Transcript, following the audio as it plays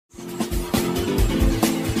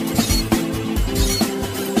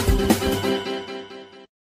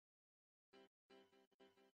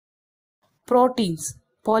Proteins,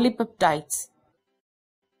 polypeptides.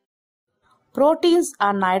 Proteins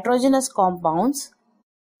are nitrogenous compounds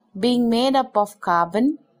being made up of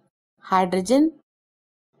carbon, hydrogen,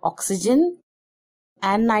 oxygen,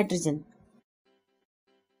 and nitrogen.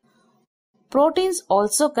 Proteins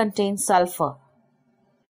also contain sulphur.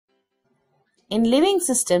 In living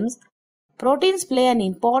systems, proteins play an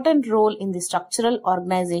important role in the structural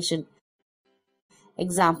organization.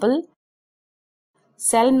 Example: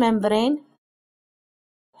 cell membrane,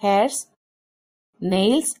 hairs,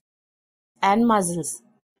 nails, and muscles.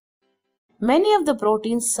 Many of the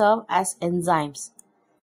proteins serve as enzymes.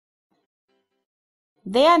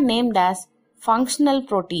 They are named as functional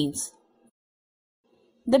proteins.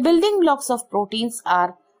 The building blocks of proteins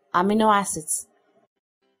are amino acids.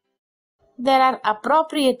 There are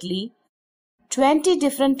appropriately 20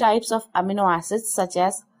 different types of amino acids such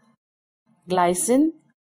as glycine,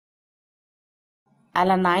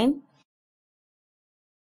 alanine,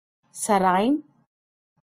 serine,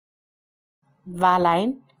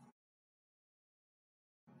 valine,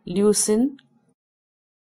 leucin,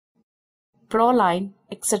 proline,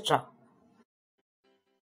 etc.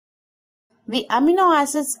 The amino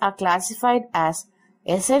acids are classified as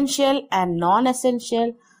essential and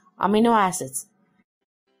non-essential amino acids.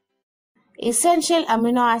 Essential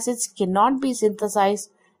amino acids cannot be synthesized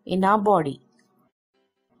in our body.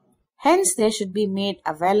 Hence, they should be made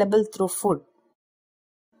available through food.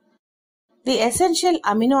 The essential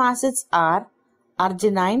amino acids are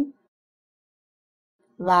arginine,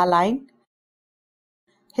 valine,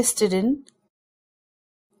 histidine,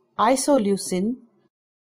 isoleucine,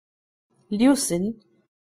 leucin,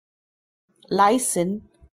 lysine,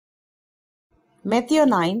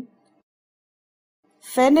 methionine,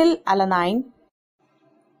 phenylalanine,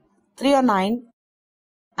 threonine,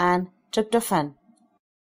 and tryptophan.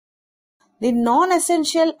 The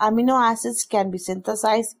non-essential amino acids can be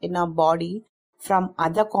synthesized in our body from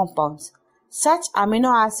other compounds. Such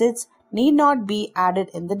amino acids need not be added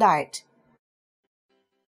in the diet.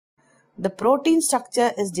 The protein structure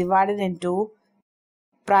is divided into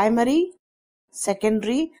primary,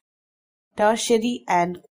 secondary, tertiary,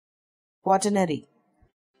 and quaternary.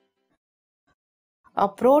 A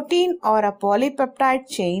protein or a polypeptide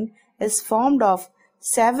chain is formed of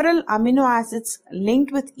several amino acids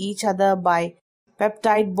linked with each other by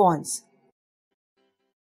peptide bonds.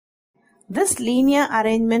 This linear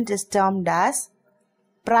arrangement is termed as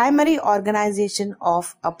primary organization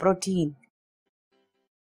of a protein.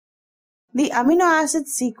 The amino acid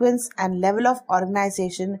sequence and level of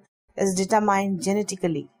organization is determined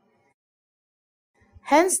genetically.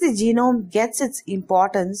 Hence, the genome gets its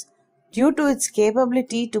importance due to its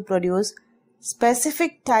capability to produce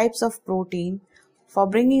specific types of protein for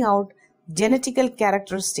bringing out genetical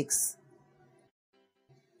characteristics.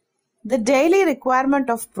 The daily requirement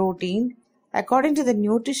of protein, according to the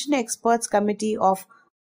Nutrition Experts Committee of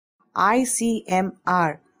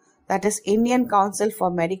ICMR, that is Indian Council for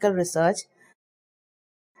Medical Research,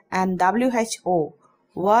 and WHO,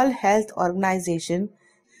 World Health Organization,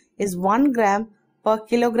 is 1 gram per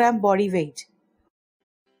kilogram body weight.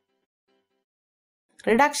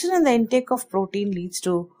 Reduction in the intake of protein leads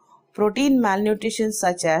to protein malnutrition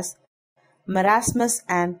such as marasmus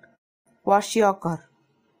and kwashiorkor.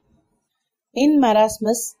 In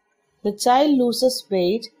marasmus, the child loses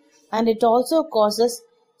weight and it also causes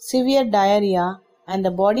severe diarrhea and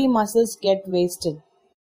the body muscles get wasted.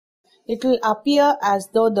 It will appear as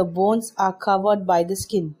though the bones are covered by the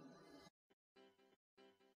skin.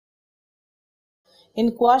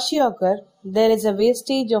 In kwashiorkor, there is a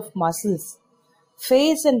wastage of muscles.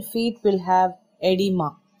 Face and feet will have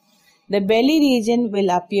edema. The belly region will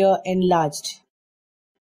appear enlarged.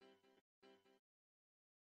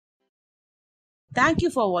 Thank you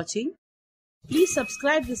for watching. Please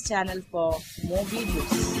subscribe this channel for more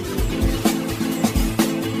videos.